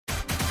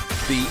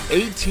The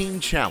A-Team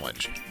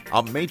Challenge,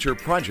 a major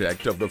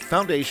project of the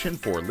Foundation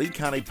for Lee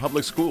County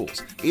Public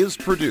Schools, is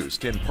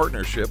produced in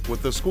partnership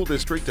with the School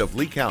District of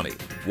Lee County,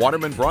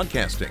 Waterman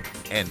Broadcasting,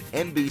 and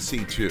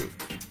NBC2.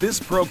 This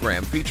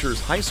program features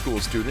high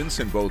school students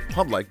in both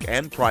public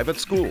and private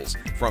schools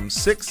from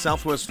 6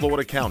 Southwest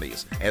Florida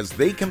counties as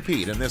they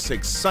compete in this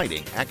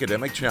exciting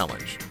academic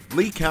challenge.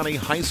 Lee County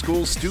High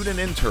School student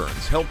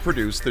interns help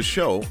produce the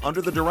show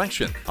under the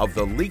direction of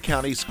the Lee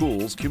County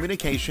Schools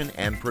Communication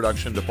and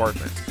Production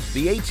Department.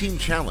 The A-Team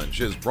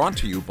Challenge is brought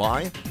to you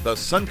by the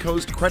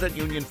Suncoast Credit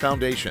Union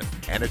Foundation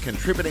and a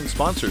contributing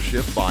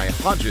sponsorship by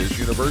Hodges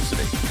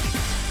University.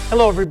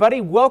 Hello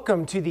everybody,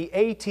 welcome to the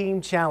A-Team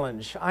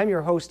Challenge. I'm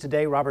your host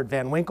today, Robert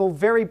Van Winkle.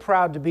 Very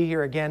proud to be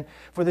here again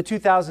for the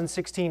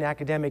 2016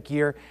 academic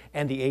year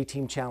and the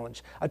A-Team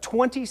Challenge. A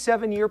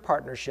 27-year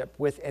partnership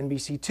with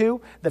NBC2,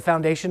 the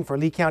Foundation for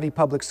Lee County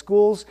Public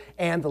Schools,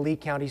 and the Lee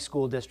County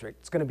School District.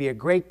 It's going to be a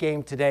great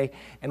game today,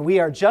 and we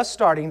are just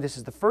starting. This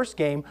is the first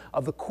game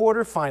of the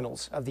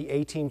quarterfinals of the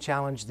A-Team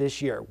Challenge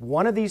this year.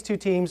 One of these two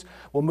teams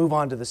will move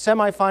on to the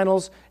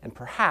semifinals and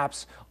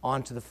perhaps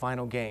on to the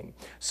final game.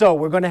 So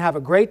we're going to have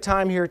a great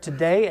time here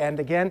today, and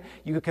again,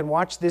 you can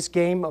watch this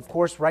game, of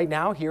course, right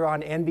now here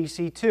on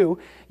NBC2.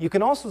 You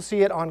can also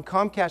see it on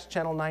Comcast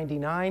Channel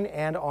 99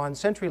 and on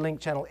CenturyLink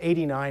Channel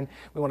 89.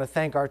 We want to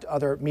thank our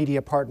other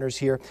media partners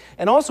here.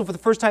 And also, for the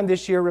first time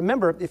this year,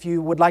 remember, if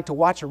you would like to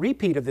watch a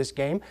repeat of this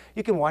game,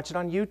 you can watch it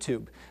on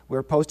YouTube.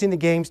 We're posting the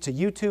games to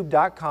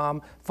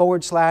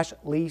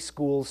youtube.com/Lee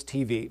Schools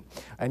TV.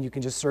 And you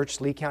can just search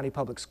Lee County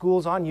Public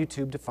Schools on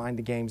YouTube to find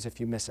the games if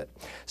you miss it.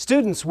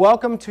 Students,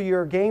 welcome to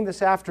your game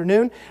this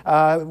afternoon.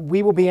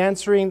 We will be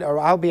answering, or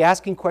I'll be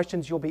asking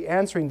questions, you'll be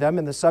answering them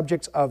in the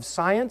subjects of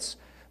science,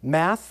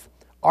 math,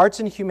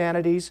 arts and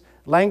humanities,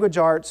 language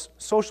arts,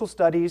 social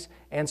studies,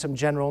 and some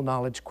general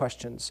knowledge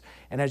questions.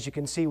 And as you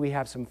can see, we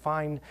have some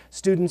fine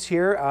students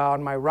here.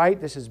 On my right,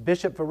 this is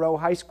Bishop Verot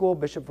High School.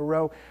 Bishop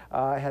Verot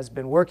has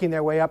been working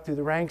their way up through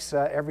the ranks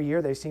every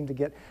year. They seem to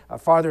get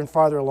farther and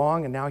farther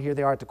along, and now here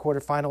they are at the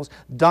quarterfinals.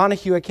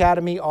 Donahue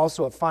Academy,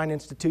 also a fine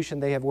institution.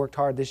 They have worked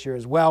hard this year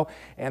as well,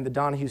 and the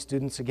Donahue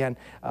students, again,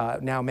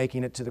 now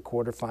making it to the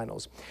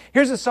quarterfinals.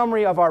 Here's a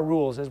summary of our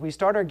rules. As we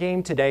start our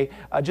game today,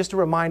 just a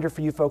reminder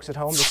for you folks at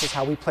home, this is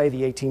how we play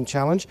the A-Team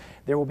Challenge.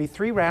 There will be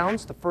 3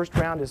 rounds. The first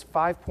round is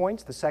 5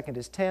 points, the second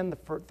is 10, the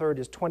third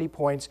is 20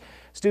 points.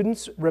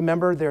 Students,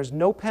 remember, there's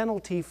no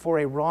penalty for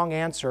a wrong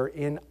answer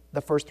in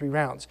the first 3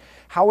 rounds.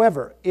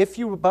 However, if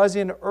you buzz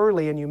in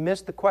early and you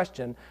miss the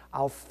question,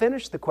 I'll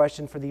finish the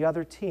question for the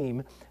other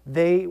team.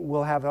 They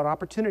will have an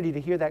opportunity to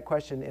hear that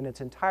question in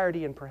its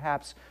entirety and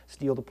perhaps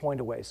steal the point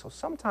away. So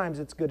sometimes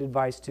it's good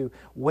advice to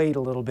wait a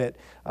little bit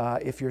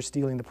if you're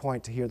stealing the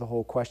point to hear the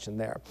whole question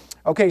there.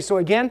 Okay, so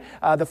again,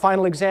 the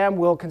final exam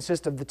will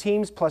consist of the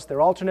teams plus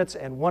their alternates,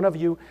 and one of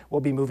you will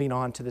be moving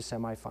on to the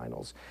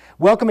semifinals.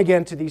 Welcome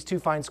again to these 2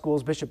 fine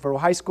schools, Bishop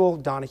Verot High School,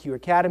 Donahue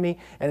Academy.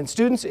 And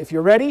students, if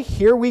you're ready,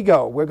 here we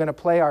go. We're going to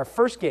play our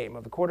first game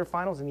of the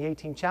quarterfinals in the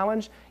A-Team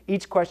Challenge,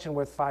 each question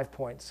worth 5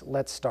 points.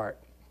 Let's start.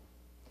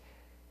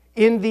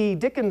 In the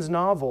Dickens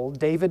novel,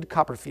 David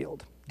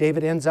Copperfield,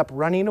 David ends up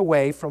running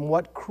away from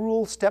what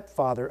cruel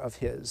stepfather of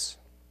his?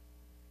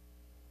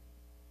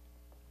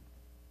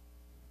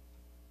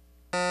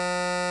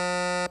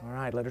 All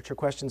right, literature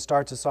question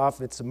starts us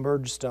off. It's a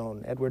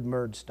Murdstone, Edward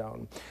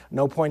Murdstone.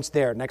 No points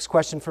there. Next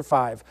question for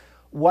 5.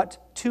 What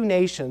 2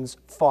 nations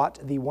fought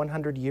the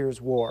 100 Years'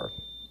 War?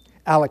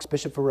 Alex,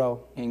 Bishop Verot.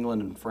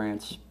 England and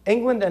France.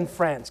 England and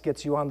France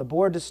gets you on the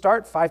board to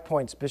start. 5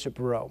 points, Bishop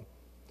Verot.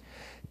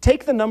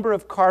 Take the number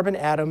of carbon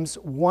atoms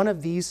one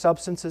of these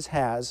substances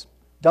has,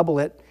 double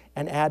it,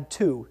 and add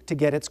 2 to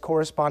get its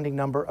corresponding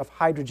number of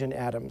hydrogen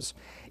atoms.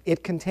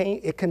 It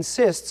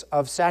consists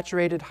of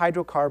saturated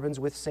hydrocarbons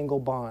with single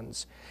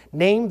bonds.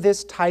 Name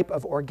this type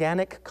of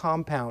organic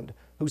compound,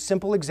 whose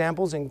simple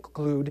examples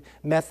include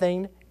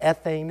methane,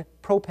 ethane,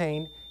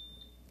 propane.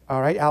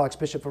 All right, Alex,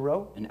 Bishop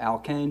Verot. An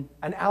alkane.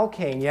 An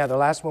alkane, yeah, the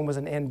last one was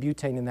an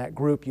N-butane in that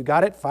group. You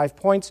got it? 5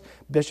 points,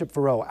 Bishop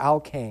Verot,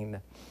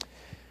 alkane.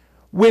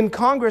 When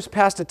Congress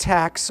passed a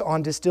tax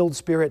on distilled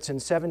spirits in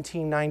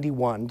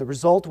 1791, the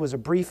result was a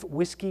brief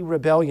whiskey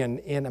rebellion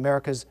in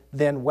America's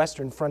then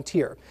western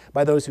frontier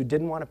by those who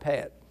didn't want to pay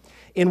it.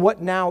 In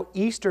what now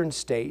eastern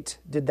state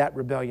did that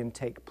rebellion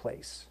take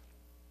place?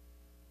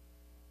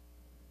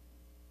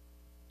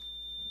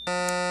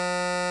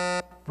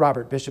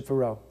 Robert, Bishop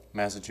Verot.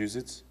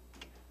 Massachusetts.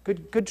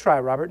 Good try,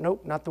 Robert.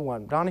 Nope, not the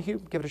one.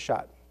 Donahue, give it a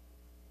shot.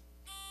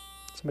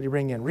 Somebody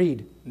ring in.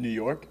 Reed. New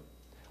York.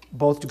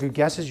 Both good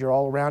guesses. You're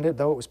all around it,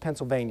 though it was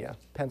Pennsylvania.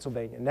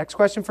 Pennsylvania. Next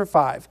question for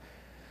 5.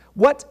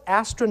 What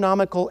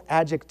astronomical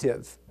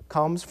adjective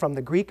comes from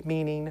the Greek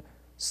meaning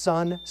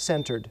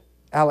sun-centered?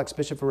 Alex,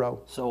 Bishop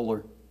Verot.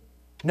 Solar.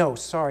 No,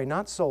 sorry,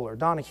 not solar.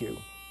 Donahue.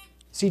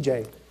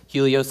 CJ.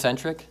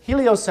 Heliocentric.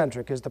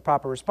 Heliocentric is the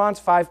proper response.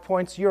 5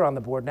 points. You're on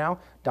the board now.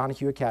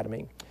 Donahue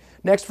Academy.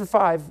 Next for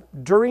 5.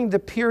 During the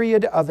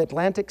period of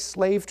Atlantic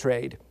slave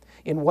trade,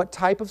 in what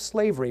type of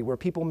slavery were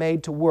people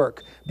made to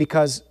work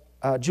because,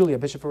 Julia,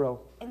 Bishop Verot?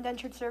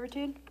 Indentured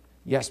servitude.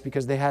 Yes,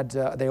 because they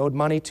owed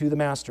money to the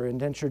master.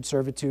 Indentured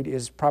servitude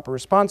is proper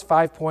response.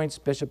 5 points,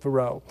 Bishop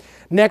Verot.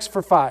 Next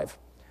for 5.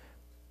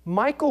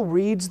 Michael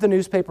reads the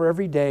newspaper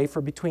every day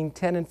for between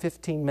 10 and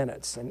 15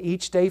 minutes, and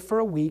each day for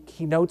a week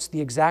he notes the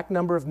exact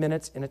number of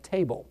minutes in a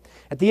table.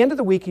 At the end of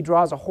the week he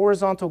draws a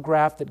horizontal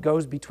graph that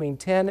goes between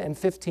 10 and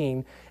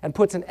 15 and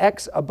puts an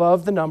X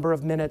above the number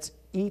of minutes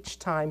each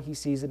time he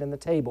sees it in the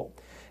table.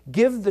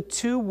 Give the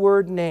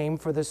 2-word name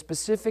for the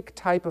specific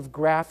type of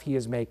graph he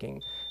is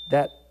making.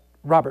 That,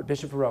 Robert,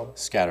 Bishop Verot.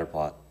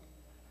 Scatterplot.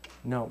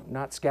 No,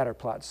 not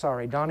scatterplot.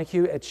 Sorry,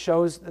 Donahue. It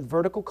shows the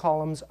vertical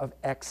columns of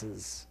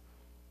X's.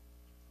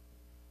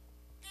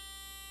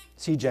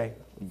 CJ.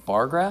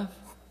 Bar graph?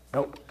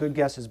 Nope, good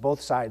guesses, both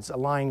sides. A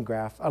line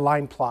graph, a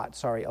line plot,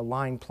 sorry, a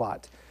line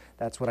plot.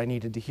 That's what I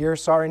needed to hear.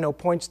 Sorry, no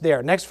points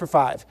there. Next for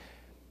 5.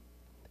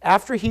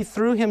 After he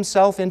threw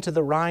himself into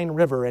the Rhine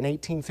River in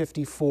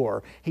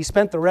 1854, he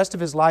spent the rest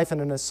of his life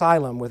in an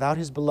asylum without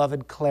his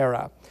beloved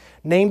Clara.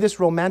 Name this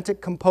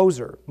romantic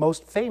composer,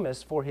 most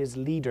famous for his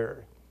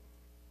lieder.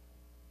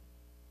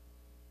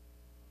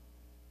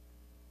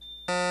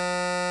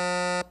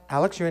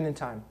 Alex, you're in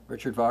time.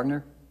 Richard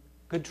Wagner?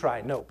 Good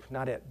try. Nope,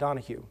 not it.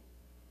 Donahue.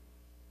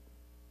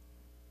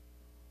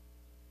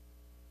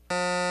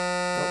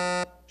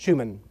 Nope.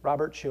 Schumann.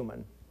 Robert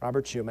Schumann.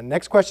 Robert Schumann.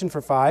 Next question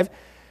for 5.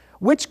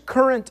 Which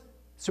current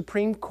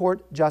Supreme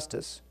Court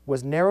justice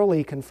was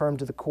narrowly confirmed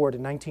to the court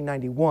in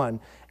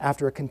 1991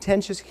 after a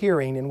contentious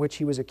hearing in which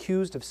he was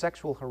accused of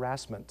sexual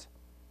harassment?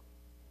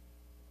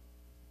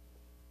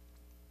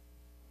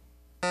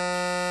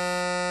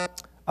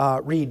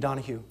 Reed,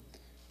 Donahue.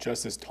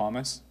 Justice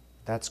Thomas.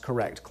 That's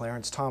correct.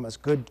 Clarence Thomas.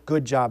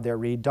 Good job there,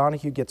 Reed.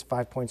 Donahue gets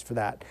 5 points for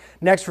that.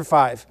 Next for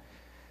 5.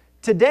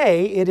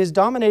 Today, it is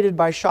dominated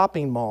by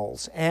shopping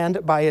malls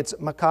and by its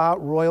Mecca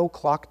Royal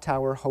Clock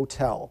Tower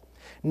Hotel.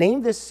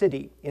 Name this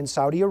city in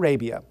Saudi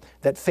Arabia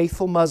that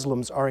faithful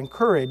Muslims are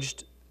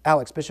encouraged,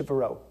 Alex, Bishop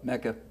Verot.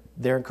 Mecca.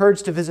 They're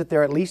encouraged to visit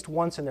there at least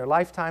once in their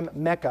lifetime.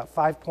 Mecca,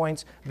 5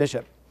 points,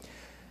 Bishop.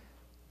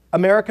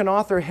 American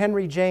author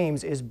Henry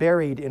James is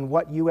buried in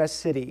what U.S.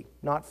 city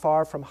not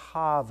far from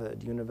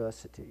Harvard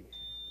University?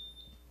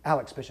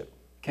 Alex, Bishop.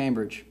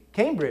 Cambridge.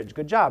 Cambridge,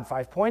 good job.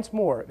 5 points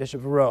more,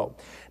 Bishop Verot.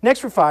 Next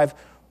for 5,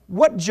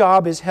 what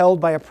job is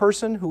held by a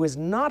person who is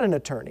not an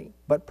attorney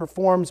but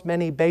performs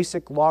many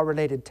basic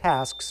law-related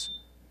tasks?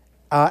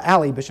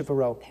 Allie, Bishop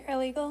Verot.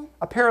 Paralegal.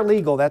 A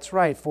paralegal, that's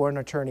right, for an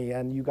attorney,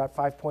 and you got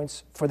 5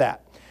 points for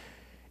that.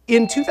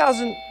 In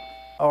 2000...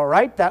 All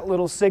right, that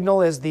little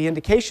signal is the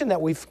indication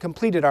that we've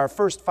completed our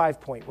first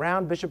 5-point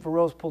round. Bishop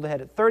Verot's pulled ahead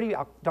at 30.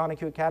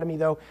 Donahue Academy,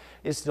 though,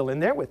 is still in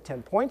there with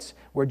 10 points.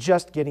 We're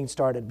just getting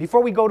started.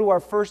 Before we go to our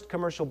first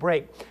commercial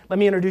break, let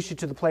me introduce you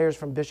to the players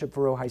from Bishop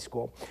Verot High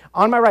School.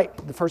 On my right,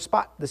 the first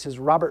spot, this is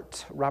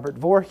Robert. Robert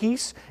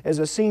Voorhees is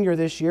a senior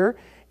this year,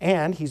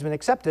 and he's been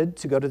accepted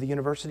to go to the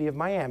University of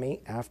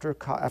Miami after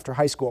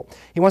high school.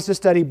 He wants to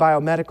study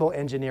biomedical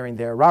engineering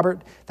there.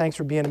 Robert, thanks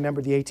for being a member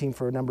of the A-team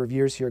for a number of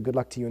years here. Good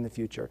luck to you in the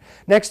future.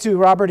 Next to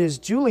Robert is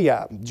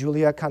Julia.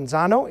 Julia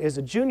Canzano is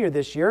a junior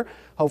this year.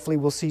 Hopefully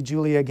we'll see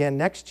Julia again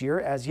next year.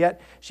 As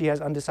yet, she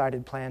has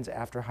undecided plans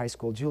after high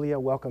school. Julia,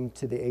 welcome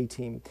to the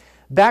A-team.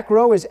 Back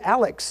row is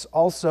Alex,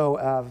 also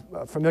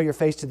a familiar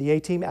face to the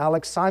A-team.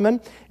 Alex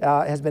Simon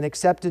has been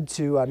accepted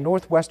to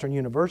Northwestern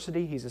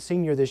University. He's a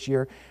senior this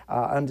year.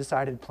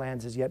 Undecided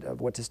plans as yet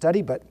of what to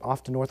study, but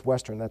off to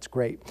Northwestern. That's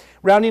great.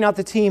 Rounding out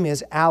the team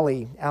is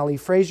Allie. Allie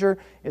Frazier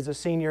is a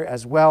senior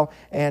as well,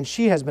 and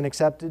she has been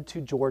accepted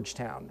to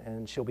Georgetown,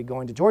 and she'll be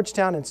going to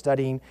Georgetown and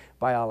studying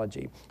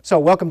biology. So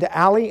welcome to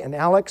Allie and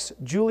Alex,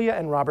 Julia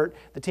and Robert,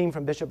 the team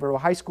from Bishop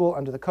Verot High School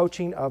under the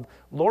coaching of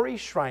Lori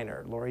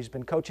Schreiner. Lori's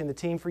been coaching the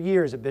team for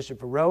years at Bishop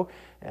Verot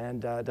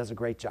and does a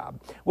great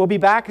job. We'll be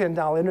back and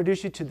I'll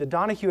introduce you to the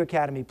Donahue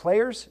Academy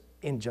players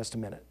in just a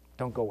minute.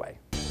 Don't go away.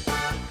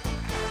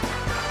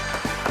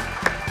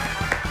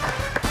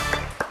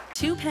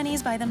 2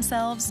 pennies by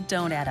themselves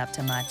don't add up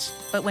to much.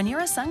 But when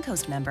you're a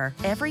Suncoast member,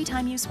 every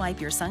time you swipe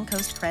your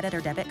Suncoast credit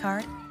or debit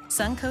card,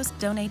 Suncoast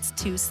donates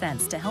 2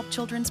 cents to help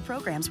children's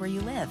programs where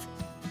you live.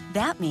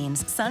 That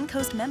means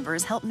Suncoast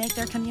members help make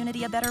their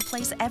community a better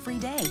place every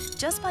day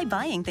just by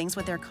buying things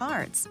with their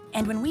cards.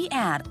 And when we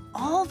add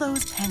all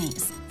those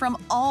pennies from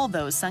all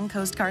those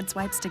Suncoast card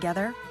swipes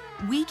together,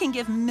 we can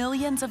give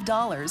millions of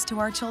dollars to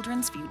our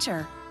children's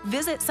future.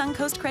 Visit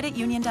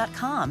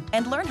SuncoastCreditUnion.com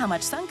and learn how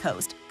much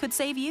Suncoast could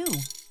save you.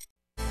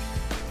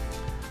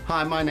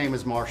 Hi, my name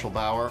is Marshall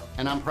Bauer,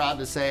 and I'm proud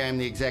to say I'm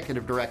the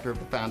Executive Director of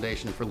the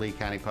Foundation for Lee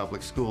County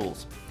Public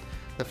Schools.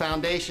 The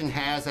Foundation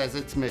has as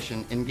its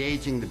mission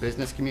engaging the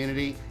business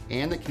community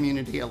and the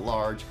community at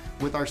large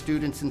with our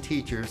students and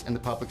teachers in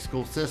the public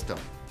school system.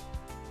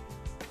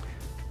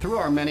 Through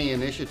our many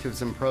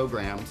initiatives and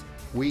programs,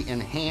 we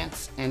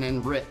enhance and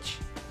enrich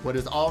what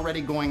is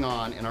already going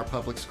on in our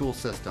public school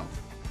system.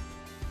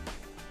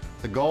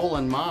 The goal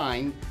in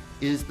mind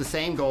is the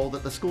same goal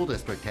that the school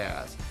district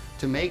has,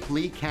 to make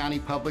Lee County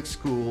Public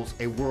Schools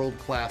a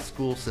world-class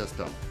school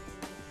system.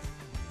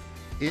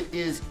 It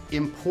is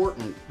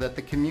important that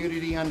the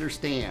community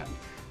understand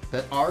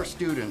that our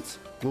students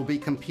will be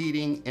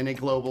competing in a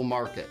global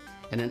market.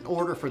 And in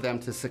order for them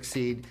to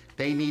succeed,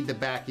 they need the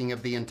backing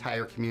of the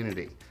entire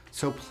community.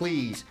 So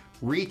please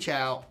reach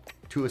out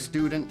to a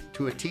student,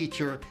 to a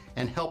teacher,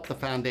 and help the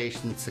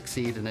foundation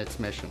succeed in its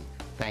mission.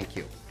 Thank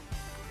you.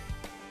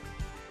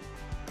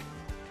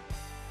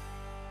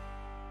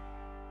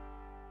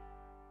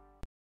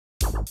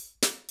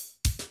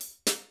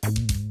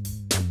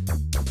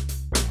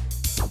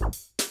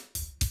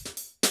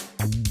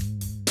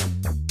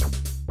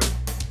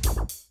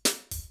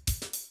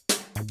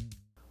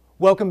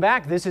 Welcome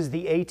back. This is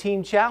the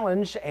A-Team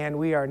Challenge, and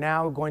we are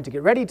now going to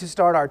get ready to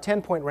start our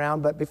 10-point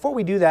round. But before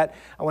we do that,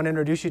 I want to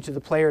introduce you to the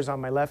players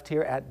on my left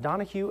here at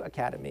Donahue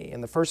Academy.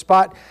 In the first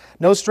spot,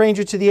 no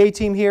stranger to the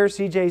A-Team here,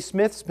 C.J.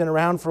 Smith's been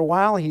around for a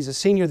while. He's a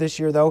senior this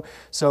year, though,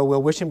 so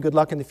we'll wish him good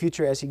luck in the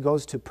future as he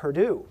goes to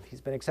Purdue.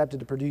 He's been accepted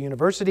to Purdue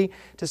University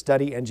to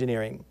study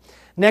engineering.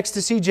 Next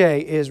to C.J.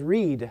 is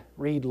Reed.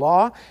 Reed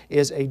Law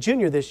is a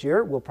junior this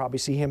year. We'll probably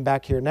see him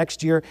back here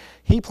next year.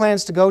 He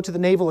plans to go to the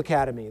Naval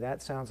Academy.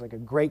 That sounds like a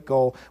great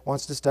goal.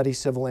 Wants to study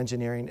civil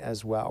engineering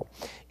as well.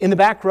 In the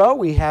back row,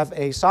 we have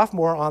a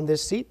sophomore on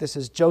this seat. This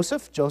is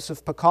Joseph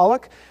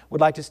Pacolic.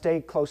 Would like to stay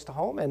close to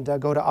home and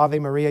go to Ave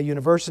Maria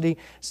University,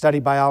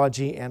 study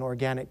biology and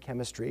organic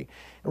chemistry.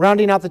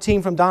 Rounding out the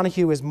team from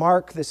Donahue is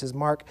Mark. This is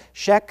Mark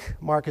Scheck.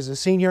 Mark is a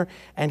senior,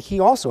 and he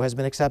also has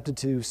been accepted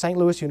to St.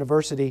 Louis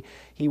University.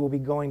 He will be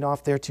going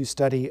off there to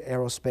study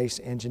aerospace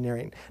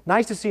engineering.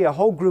 Nice to see a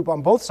whole group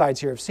on both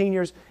sides here of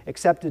seniors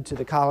accepted to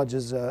the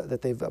colleges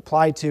that they've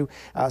applied to.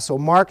 So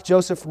Mark,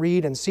 Joseph,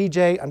 Reed, and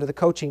CJ under the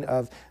coaching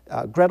of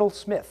Gretel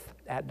Smith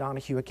at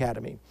Donahue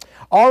Academy.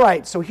 All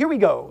right, so here we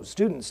go.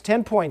 Students,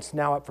 10 points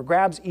now up for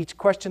grabs. Each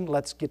question,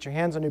 let's get your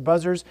hands on your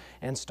buzzers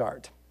and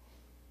start.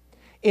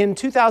 In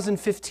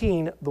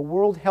 2015, the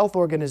World Health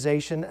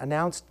Organization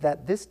announced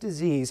that this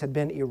disease had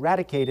been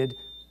eradicated.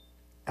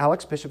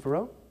 Alex, Bishop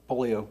Verot?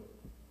 Polio.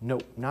 No,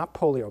 not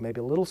polio. Maybe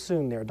a little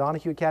soon there.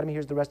 Donahue Academy,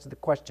 here's the rest of the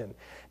question.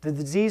 The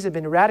disease had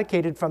been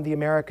eradicated from the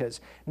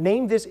Americas.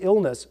 Name this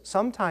illness,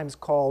 sometimes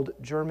called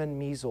German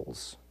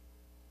measles.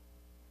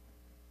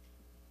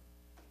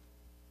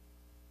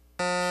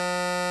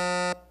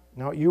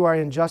 No, you are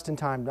in just in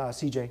time,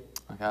 CJ.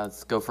 Okay,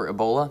 let's go for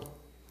Ebola.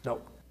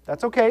 No.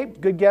 That's okay.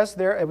 Good guess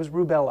there. It was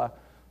rubella.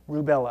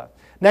 Rubella.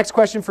 Next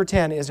question for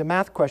 10 is a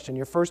math question.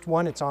 Your first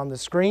one, it's on the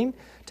screen.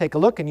 Take a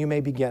look and you may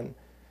begin.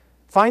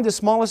 Find the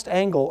smallest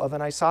angle of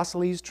an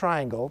isosceles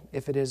triangle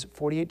if it is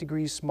 48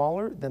 degrees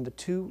smaller than the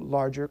two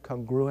larger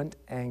congruent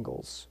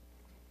angles.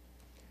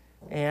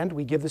 And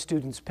we give the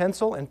students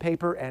pencil and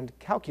paper and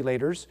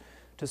calculators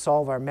to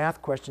solve our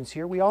math questions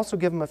here. We also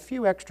give them a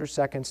few extra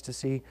seconds to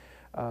see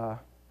how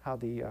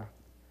the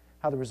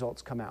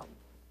results come out.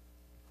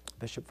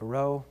 Bishop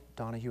Verot,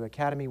 Donahue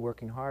Academy,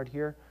 working hard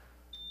here.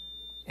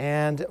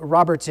 And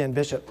Robert's in.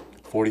 Bishop.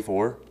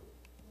 44.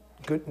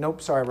 Good.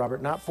 Nope, sorry,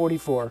 Robert, not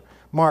 44.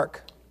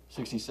 Mark.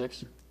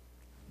 66.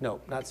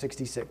 No, not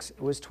 66.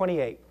 It was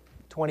 28.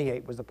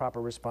 28 was the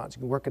proper response.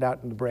 You can work it out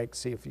in the break,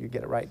 see if you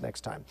get it right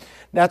next time.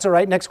 That's all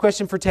right. Next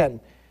question for 10.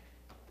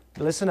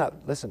 Listen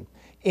up, listen.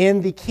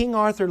 In the King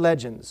Arthur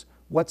legends,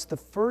 what's the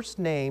first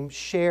name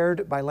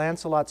shared by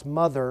Lancelot's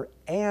mother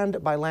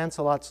and by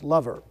Lancelot's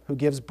lover, who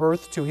gives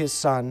birth to his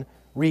son?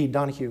 Reed,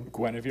 Donahue.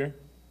 Guinevere.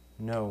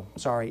 No,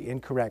 sorry,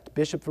 incorrect.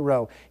 Bishop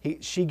Verot.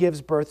 She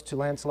gives birth to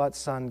Lancelot's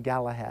son,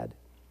 Galahad.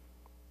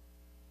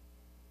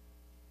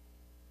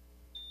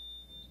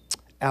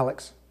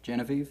 Alex.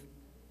 Genevieve.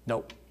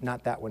 Nope,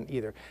 not that one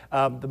either.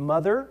 The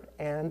mother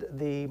and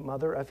the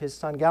mother of his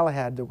son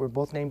Galahad, they were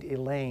both named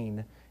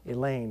Elaine.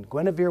 Elaine.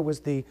 Guinevere was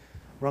the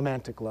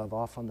romantic love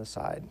off on the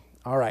side.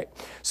 All right,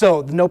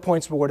 so no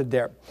points awarded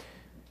there.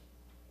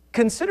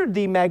 Considered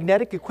the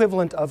magnetic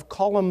equivalent of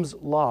Coulomb's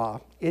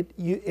law,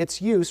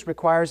 its use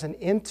requires an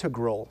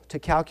integral to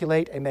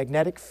calculate a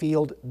magnetic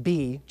field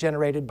B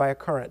generated by a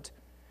current.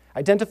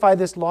 Identify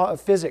this law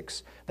of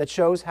physics that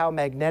shows how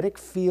magnetic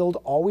field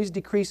always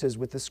decreases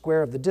with the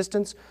square of the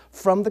distance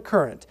from the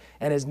current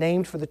and is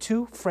named for the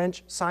two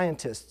French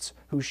scientists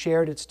who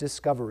shared its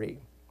discovery.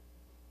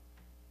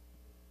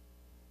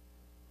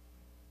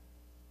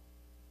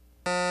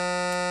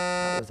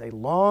 That was a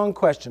long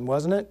question,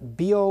 wasn't it?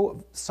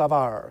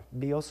 Biot-Savart.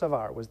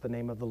 Biot-Savart was the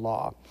name of the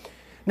law.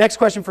 Next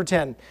question for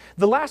 10.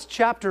 The last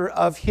chapter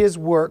of his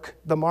work,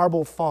 The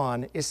Marble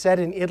Faun, is set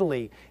in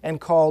Italy and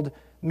called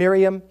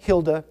Miriam,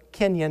 Hilda,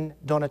 Kenyon,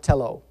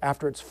 Donatello,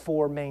 after its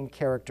four main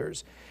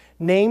characters.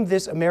 Name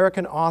this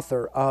American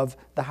author of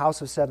The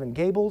House of Seven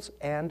Gables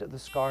and The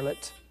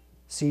Scarlet.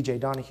 C.J.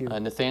 Donahue.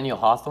 Nathaniel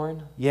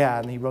Hawthorne. Yeah,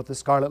 and he wrote The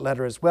Scarlet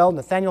Letter as well.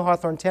 Nathaniel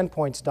Hawthorne, 10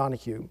 points,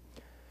 Donahue.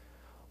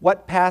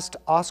 What past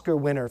Oscar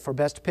winner for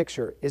Best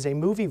Picture is a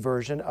movie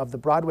version of the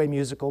Broadway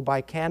musical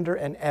by Kander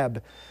and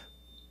Ebb?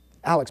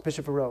 Alex,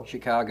 Bishop Verot.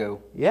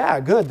 Chicago. Yeah,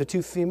 good. The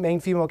two main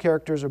female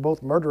characters are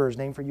both murderers,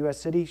 named for U.S.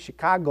 city,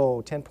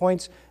 Chicago. 10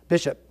 points.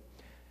 Bishop.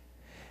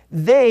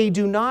 They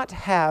do not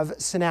have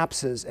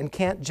synapses and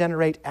can't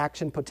generate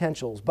action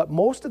potentials, but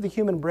most of the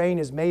human brain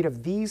is made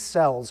of these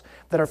cells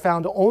that are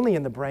found only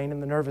in the brain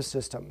and the nervous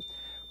system.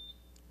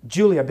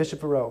 Julia,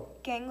 Bishop Verot.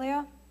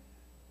 Ganglia.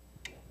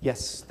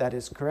 Yes, that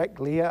is correct.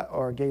 Leah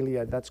or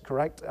Galia, that's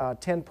correct.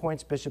 10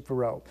 points, Bishop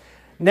Verot.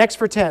 Next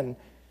for 10.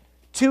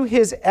 To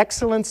His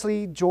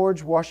Excellency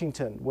George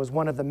Washington was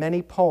one of the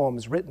many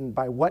poems written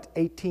by what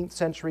 18th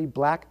century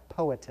black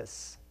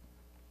poetess?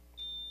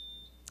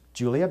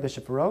 Julia,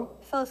 Bishop Verot.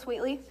 Phyllis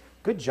Wheatley.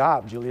 Good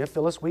job, Julia.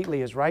 Phyllis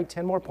Wheatley is right.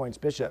 10 more points,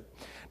 Bishop.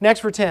 Next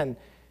for 10.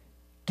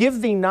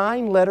 Give the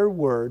 9-letter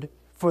word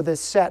for the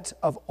set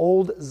of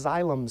old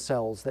xylem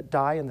cells that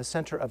die in the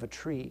center of a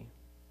tree.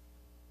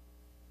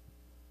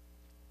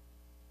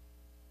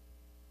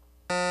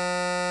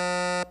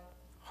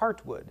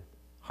 Heartwood.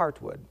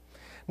 Heartwood.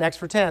 Next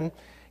for 10.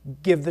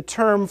 Give the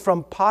term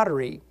from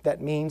pottery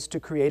that means to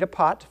create a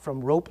pot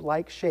from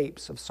rope-like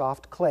shapes of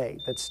soft clay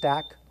that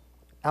stack.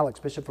 Alex,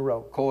 Bishop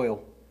Verot.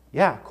 Coil.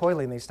 Yeah,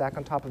 coiling. They stack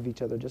on top of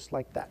each other just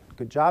like that.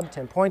 Good job.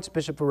 10 points,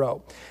 Bishop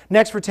Verot.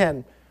 Next for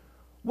 10.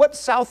 What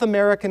South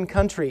American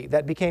country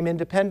that became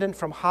independent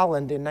from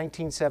Holland in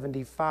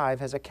 1975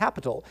 has a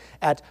capital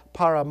at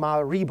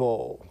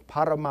Paramaribo?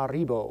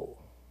 Paramaribo.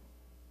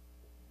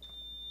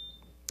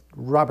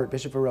 Robert,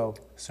 Bishop Verot.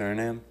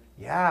 Suriname.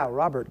 Yeah,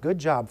 Robert, good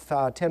job.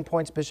 10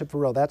 points, Bishop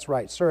Verot. That's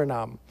right,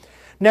 Suriname.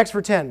 Next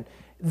for 10.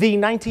 The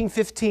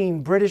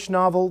 1915 British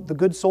novel The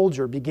Good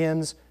Soldier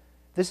begins,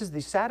 "This is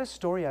the saddest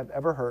story I've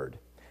ever heard.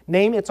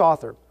 Name its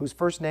author, whose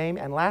first name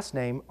and last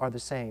name are the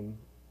same."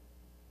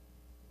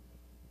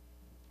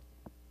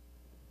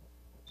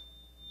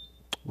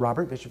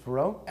 Robert, Bishop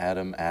Verot.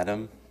 Adam.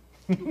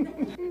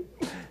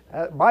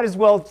 Might as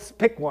well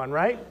pick one,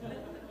 right?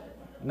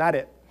 Not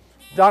it.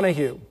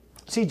 Donahue.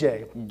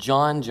 CJ.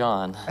 John.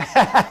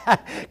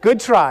 Good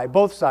try,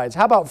 both sides.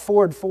 How about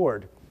Ford?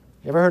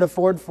 You ever heard of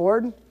Ford?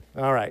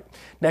 All right.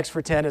 Next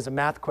for 10 is a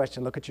math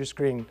question. Look at your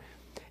screen.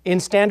 In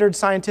standard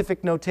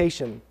scientific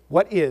notation,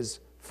 what is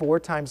 4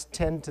 times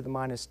 10 to the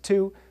minus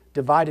 2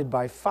 divided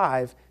by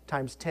 5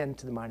 times 10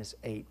 to the minus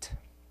 8?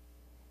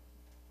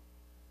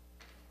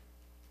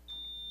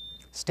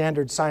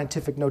 Standard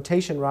scientific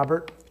notation,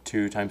 Robert.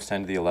 2 times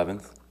 10 to the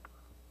 11th.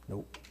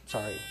 Nope,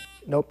 sorry.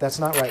 Nope, that's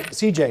not right.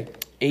 CJ.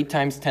 8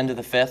 times 10 to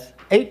the 5th.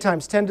 8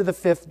 times 10 to the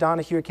 5th.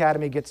 Donahue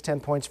Academy gets 10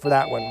 points for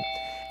that one.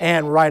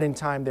 And right in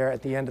time there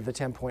at the end of the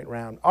 10-point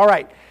round. All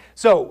right,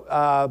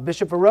 so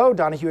Bishop Verot,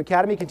 Donahue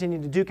Academy,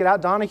 continue to duke it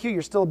out. Donahue,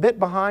 you're still a bit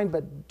behind,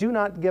 but do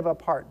not give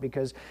up heart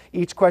because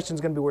each question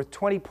is going to be worth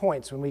 20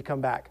 points when we come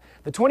back.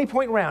 The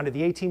 20-point round of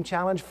the A-Team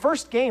Challenge,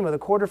 first game of the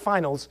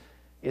quarterfinals,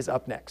 is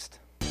up next.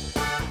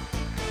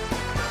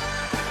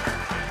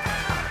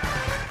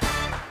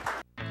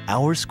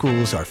 Our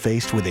schools are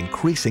faced with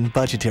increasing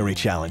budgetary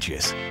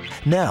challenges.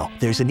 Now,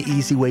 there's an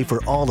easy way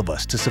for all of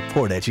us to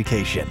support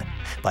education.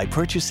 By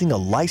purchasing a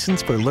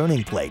License for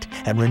Learning plate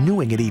and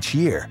renewing it each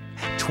year,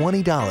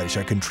 $20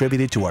 are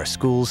contributed to our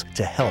schools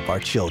to help our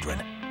children.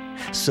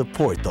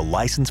 Support the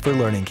License for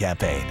Learning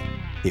campaign.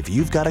 If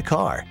you've got a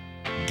car,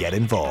 get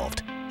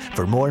involved.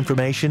 For more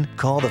information,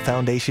 call the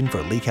Foundation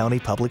for Lee County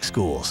Public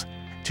Schools,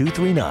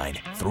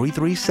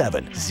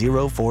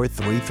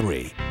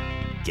 239-337-0433.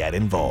 Get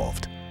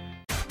involved.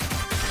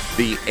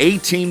 The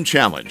A-Team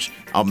Challenge,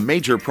 a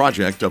major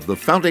project of the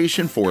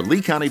Foundation for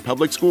Lee County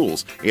Public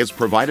Schools, is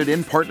provided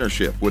in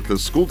partnership with the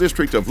School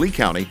District of Lee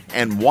County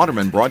and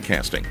Waterman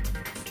Broadcasting.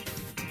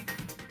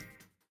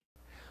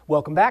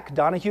 Welcome back.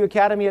 Donahue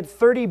Academy at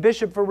 30,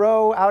 Bishop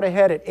Verot out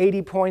ahead at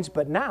 80 points,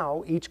 but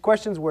now each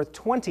question's worth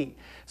 20.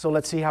 So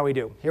let's see how we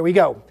do. Here we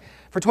go.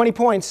 For 20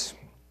 points,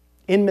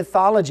 in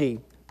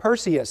mythology,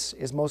 Perseus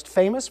is most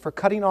famous for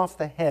cutting off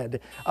the head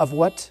of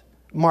what?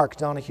 Mark,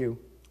 Donahue.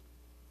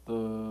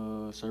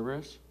 The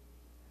Cerberus?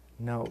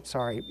 No,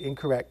 sorry,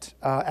 incorrect.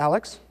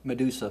 Alex?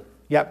 Medusa.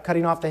 Yep,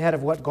 cutting off the head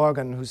of what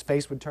Gorgon, whose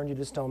face would turn you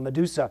to stone?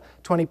 Medusa,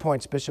 20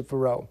 points, Bishop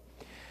Verot.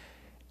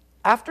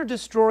 After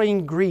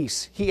destroying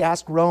Greece, he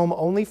asked Rome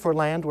only for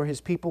land where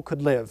his people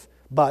could live.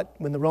 But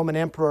when the Roman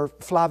Emperor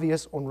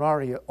Flavius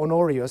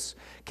Honorius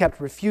kept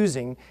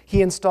refusing,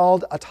 he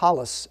installed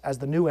Attalus as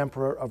the new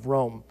emperor of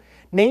Rome.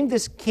 Name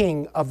this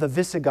king of the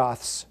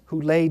Visigoths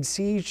who laid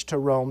siege to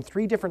Rome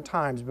 3 different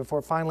times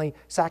before finally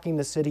sacking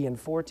the city in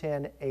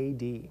 410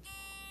 A.D.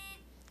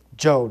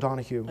 Joe,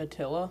 Donahue.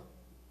 Attila?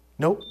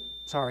 Nope,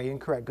 sorry,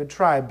 incorrect. Good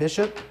try.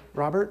 Bishop,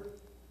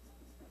 Robert?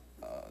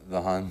 The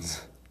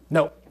Huns.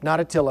 Nope, not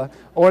Attila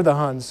or the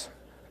Huns.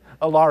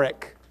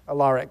 Alaric.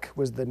 Alaric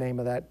was the name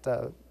of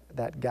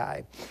that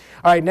guy.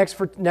 All right, next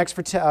for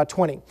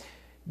 20.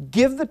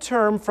 Give the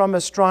term from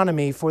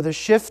astronomy for the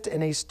shift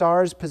in a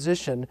star's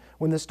position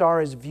when the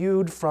star is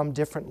viewed from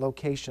different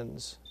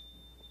locations.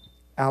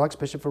 Alex,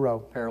 Bishop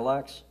Verot.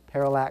 Parallax?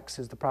 Parallax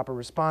is the proper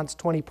response.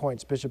 20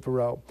 points, Bishop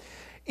Verot.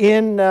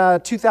 In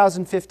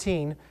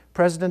 2015,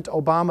 President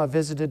Obama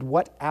visited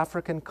what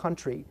African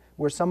country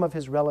where some of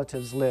his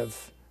relatives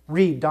live?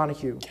 Reed,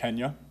 Donahue.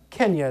 Kenya.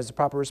 Kenya is the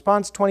proper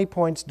response. 20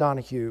 points,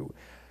 Donahue.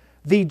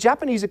 The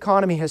Japanese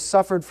economy has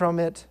suffered from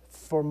it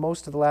for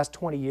most of the last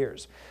 20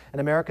 years.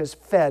 And America's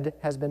Fed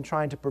has been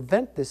trying to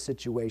prevent this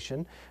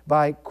situation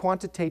by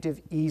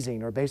quantitative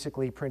easing, or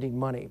basically printing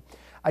money.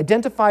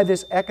 Identify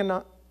this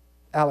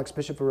Alex,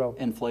 Bishop Verot.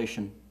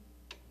 Inflation.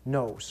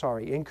 No,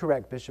 sorry,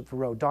 incorrect, Bishop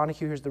Verot.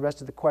 Donahue, here's the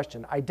rest of the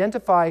question.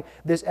 Identify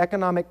this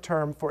economic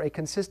term for a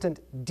consistent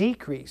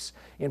decrease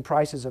in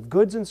prices of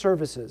goods and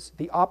services,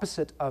 the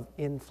opposite of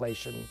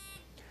inflation.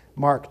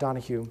 Mark,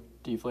 Donahue.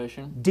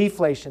 Deflation.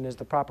 Deflation is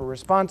the proper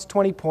response.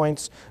 20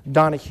 points,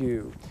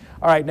 Donahue.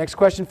 All right, next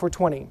question for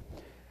 20.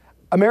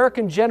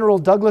 American General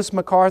Douglas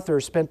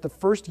MacArthur spent the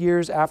first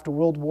years after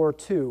World War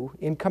II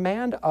in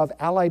command of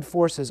Allied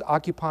forces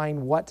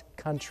occupying what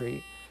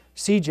country?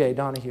 CJ,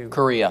 Donahue.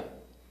 Korea.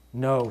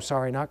 No,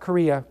 sorry, not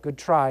Korea. Good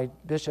try,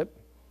 Bishop.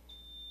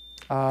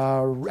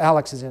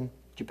 Alex is in.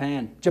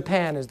 Japan.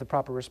 Japan is the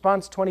proper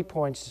response. 20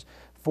 points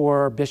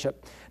for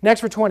Bishop.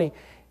 Next for 20.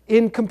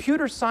 In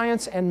computer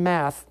science and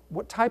math,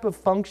 what type of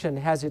function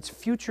has its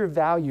future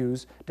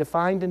values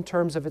defined in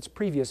terms of its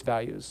previous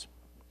values?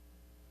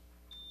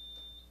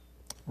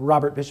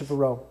 Robert, Bishop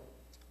Verot.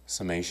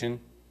 Summation.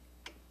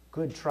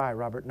 Good try,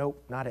 Robert.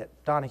 Nope, not it.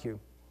 Donahue.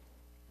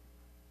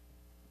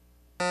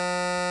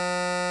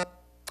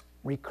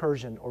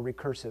 Recursion or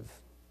recursive.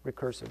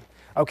 Recursive.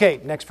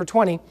 Okay, next for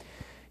 20.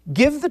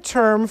 Give the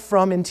term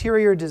from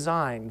interior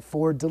design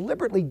for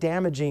deliberately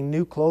damaging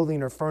new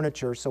clothing or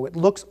furniture so it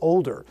looks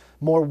older,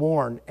 more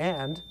worn,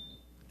 and,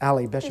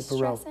 Allie, Bishop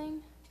Verot. Distressing.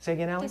 Say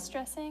again, Allie?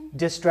 Distressing.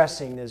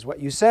 Distressing is what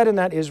you said, and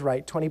that is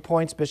right. 20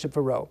 points, Bishop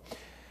Verot.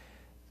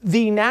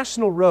 The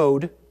National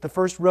Road, the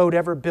first road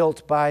ever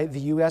built by the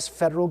U.S.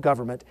 federal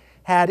government,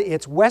 had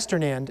its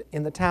western end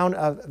in the town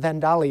of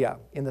Vandalia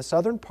in the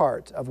southern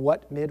part of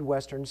what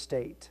Midwestern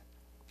state?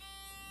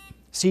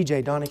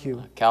 C.J.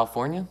 Donahue.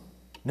 California.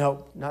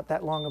 No, not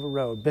that long of a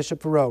road.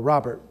 Bishop Verot.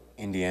 Robert.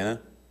 Indiana.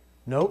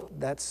 Nope,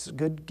 that's a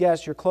good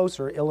guess. You're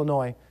closer.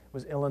 Illinois. It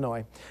was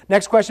Illinois.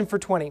 Next question for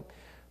 20.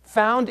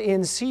 Found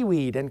in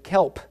seaweed and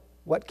kelp,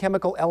 what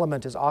chemical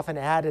element is often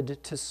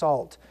added to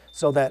salt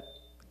so that,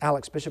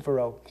 Alex, Bishop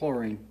Verot.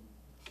 Chlorine.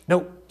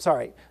 Nope,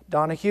 sorry.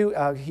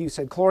 Donahue, he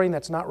said chlorine.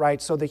 That's not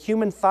right. So the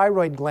human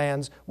thyroid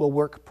glands will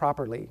work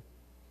properly.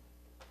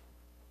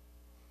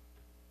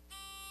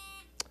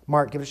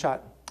 Mark, give it a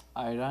shot.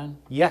 Iodine.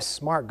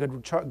 Yes, Mark,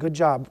 good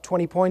job.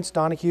 20 points,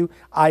 Donahue,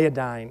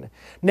 iodine.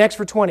 Next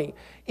for 20.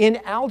 In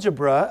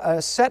algebra,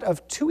 a set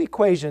of two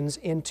equations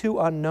in two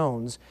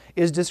unknowns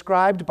is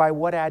described by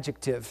what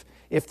adjective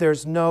if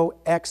there's no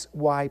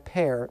x-y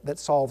pair that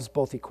solves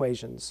both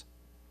equations?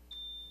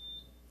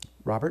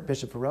 Robert,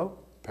 Bishop Verot.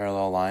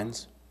 Parallel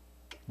lines.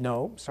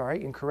 No,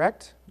 sorry,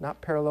 incorrect. Not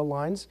parallel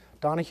lines.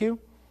 Donahue.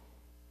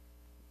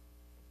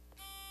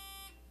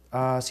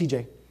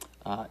 CJ.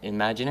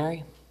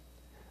 Imaginary.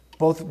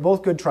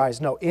 Both good tries.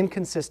 No,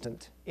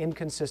 inconsistent.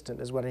 Inconsistent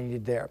is what I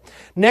needed there.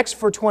 Next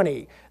for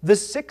 20. The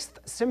Sixth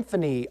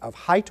Symphony of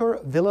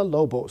Heitor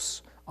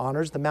Villa-Lobos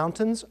honors the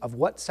mountains of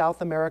what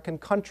South American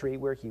country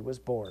where he was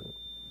born?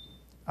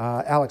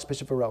 Alex,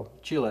 Bishop Verot.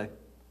 Chile.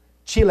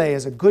 Chile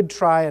is a good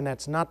try, and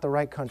that's not the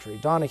right country.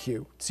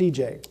 Donahue.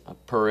 CJ.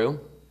 Peru.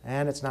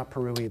 And it's not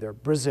Peru either.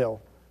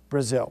 Brazil.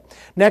 Brazil.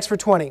 Next for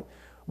 20.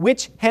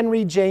 Which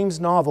Henry James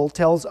novel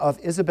tells of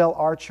Isabel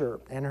Archer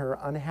and her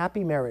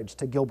unhappy marriage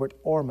to Gilbert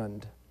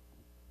Ormond?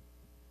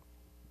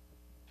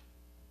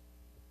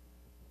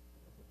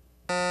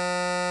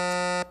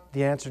 The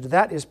answer to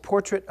that is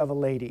Portrait of a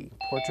Lady.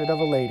 Portrait of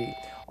a Lady.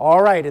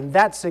 All right, and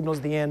that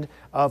signals the end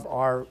of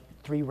our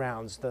 3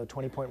 rounds, the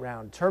 20-point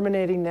round.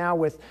 Terminating now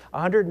with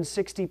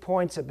 160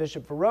 points at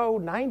Bishop Verot,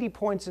 90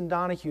 points in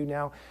Donahue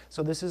now.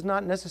 So this is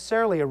not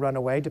necessarily a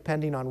runaway,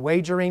 depending on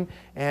wagering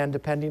and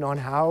depending on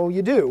how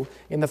you do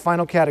in the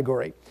final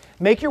category.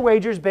 Make your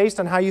wagers based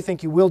on how you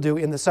think you will do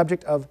in the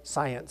subject of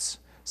science.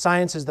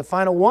 Science is the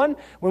final one.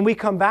 When we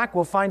come back,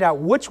 we'll find out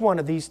which one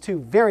of these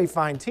two very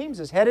fine teams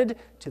is headed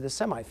to the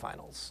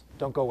semifinals.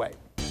 Don't go away.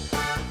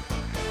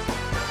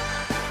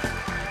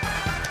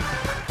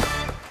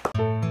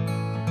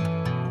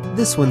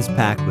 This one's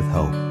packed with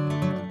hope.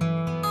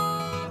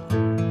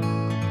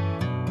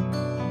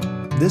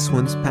 This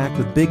one's packed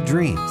with big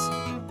dreams.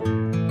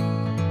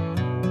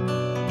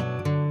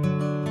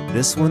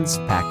 This one's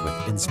packed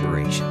with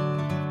inspiration.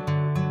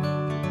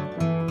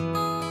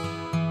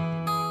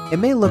 It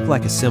may look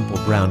like a simple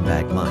brown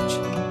bag lunch,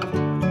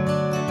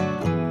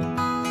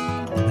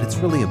 but it's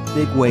really a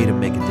big way to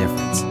make a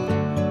difference.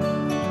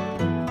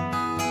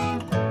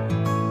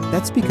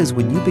 That's because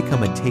when you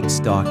become a Take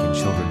Stock in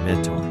Children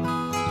mentor,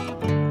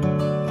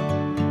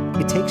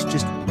 it takes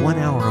just 1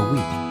 hour a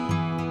week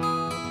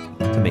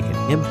to make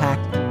an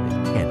impact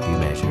that can't be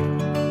measured.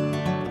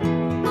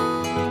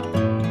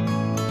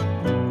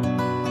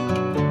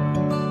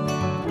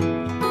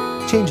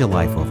 Change a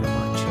life over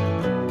lunch.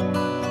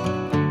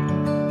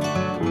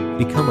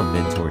 Become a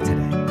mentor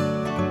today.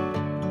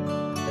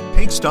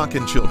 Take Stock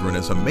in Children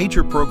is a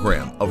major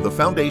program of the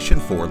Foundation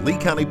for Lee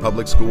County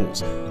Public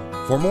Schools.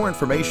 For more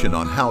information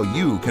on how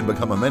you can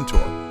become a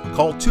mentor,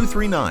 call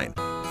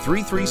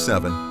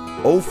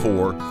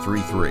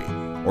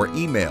 239-337-0433 or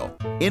email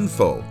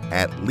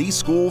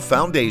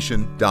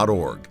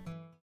info@leeschoolfoundation.org.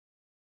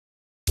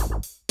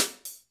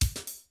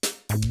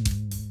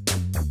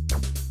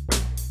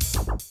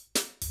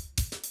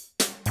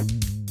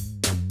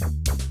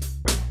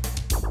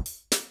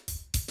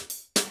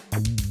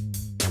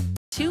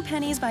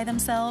 by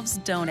themselves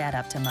don't add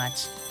up to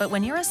much. But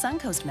when you're a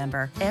Suncoast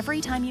member, every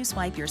time you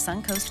swipe your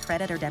Suncoast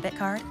credit or debit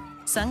card,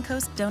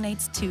 Suncoast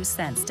donates 2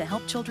 cents to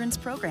help children's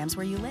programs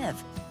where you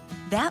live.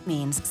 That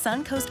means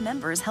Suncoast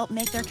members help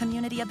make their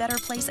community a better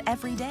place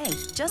every day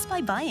just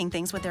by buying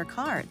things with their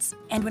cards.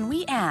 And when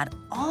we add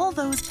all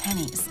those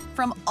pennies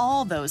from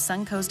all those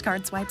Suncoast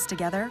card swipes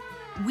together,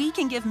 we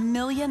can give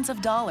millions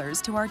of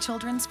dollars to our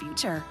children's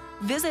future.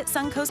 Visit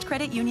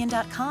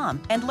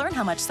SuncoastCreditUnion.com and learn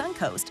how much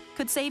Suncoast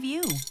could save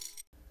you.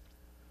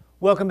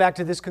 Welcome back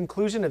to this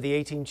conclusion of the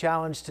A-Team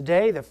Challenge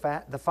today. The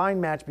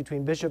fine match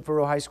between Bishop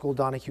Verot High School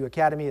Donahue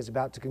Academy is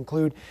about to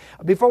conclude.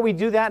 Before we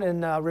do that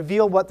and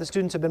reveal what the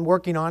students have been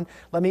working on,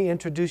 let me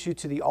introduce you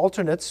to the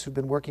alternates who've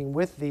been working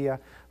with the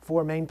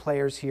 4 main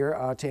players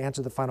here to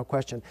answer the final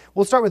question.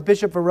 We'll start with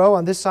Bishop Verot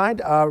on this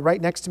side.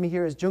 Right next to me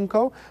here is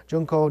Junko.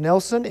 Junko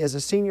Nelson is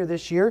a senior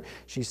this year.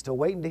 She's still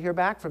waiting to hear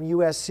back from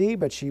USC,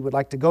 but she would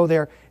like to go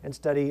there and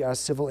study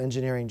civil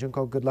engineering.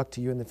 Junko, good luck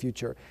to you in the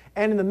future.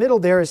 And in the middle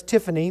there is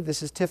Tiffany.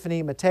 This is Tiffany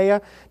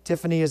Matea.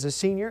 Tiffany is a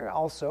senior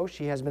also.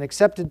 She has been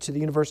accepted to the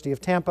University of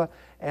Tampa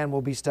and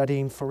will be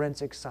studying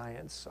forensic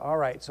science. All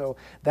right, so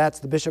that's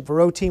the Bishop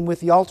Verot team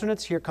with the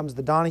alternates. Here comes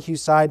the Donahue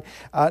side.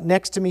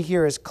 Next to me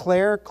here is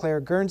Claire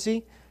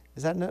Guernsey.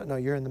 Is that no?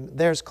 You're in the.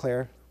 There's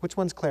Claire. Which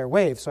one's Claire?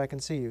 Wave so I can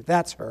see you.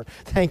 That's her.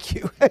 Thank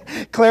you.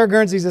 Claire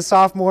Guernsey's a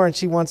sophomore and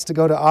she wants to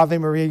go to Ave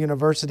Maria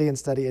University and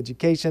study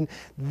education.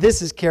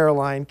 This is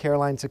Caroline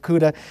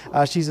Sakuda.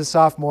 She's a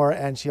sophomore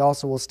and she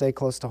also will stay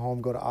close to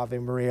home, go to Ave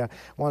Maria,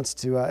 wants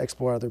to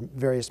explore other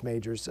various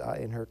majors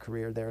in her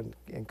career there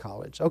in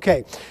college.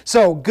 Okay,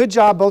 so good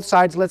job both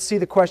sides. Let's see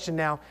the question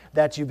now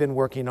that you've been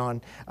working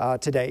on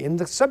today. In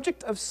the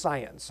subject of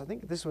science, I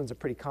think this one's a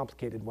pretty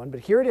complicated one,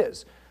 but here it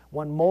is.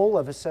 1 mole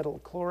of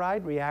acetyl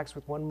chloride reacts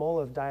with 1 mole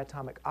of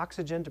diatomic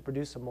oxygen to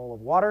produce a mole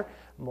of water,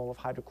 a mole of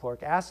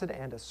hydrochloric acid,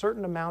 and a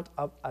certain amount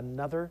of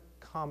another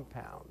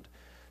compound.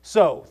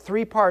 So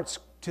 3 parts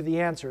to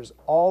the answers.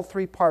 All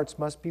 3 parts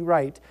must be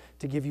right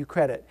to give you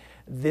credit.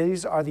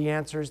 These are the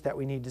answers that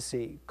we need to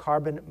see.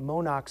 Carbon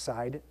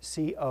monoxide,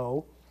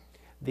 CO.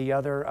 The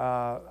other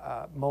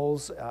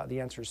moles, the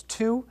answer is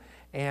 2.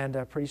 And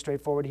pretty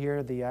straightforward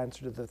here. The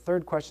answer to the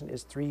third question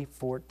is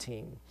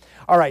 314.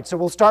 All right, so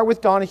we'll start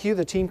with Donahue.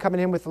 The team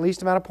coming in with the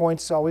least amount of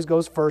points always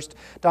goes first.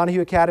 Donahue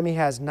Academy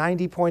has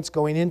 90 points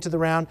going into the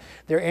round.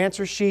 Their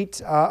answer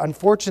sheet,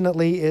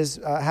 unfortunately,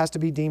 has to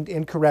be deemed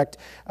incorrect.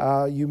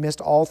 You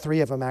missed all 3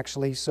 of them,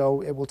 actually,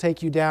 so it will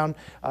take you down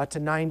to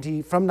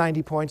 90. From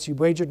 90 points, you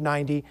wagered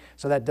 90,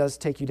 so that does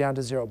take you down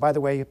to 0. By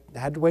the way, you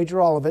had to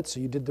wager all of it, so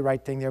you did the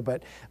right thing there,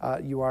 but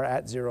you are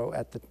at 0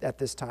 at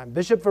this time.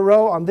 Bishop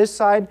Verot on this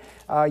side,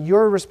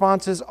 your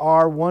responses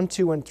are 1,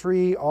 2, and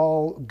 3,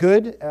 all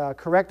good,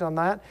 correct on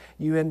that.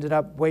 You ended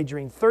up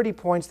wagering 30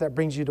 points. That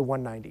brings you to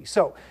 190.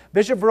 So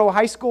Bishop Verot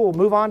High School will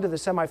move on to the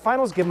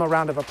semifinals. Give them a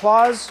round of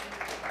applause.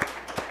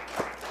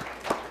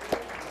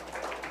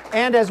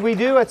 And as we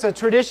do, it's a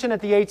tradition at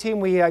the A-Team,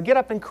 we get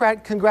up and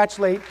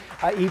congratulate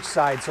each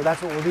side. So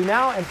that's what we'll do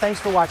now, and thanks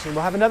for watching.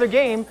 We'll have another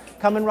game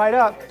coming right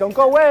up. Don't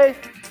go away.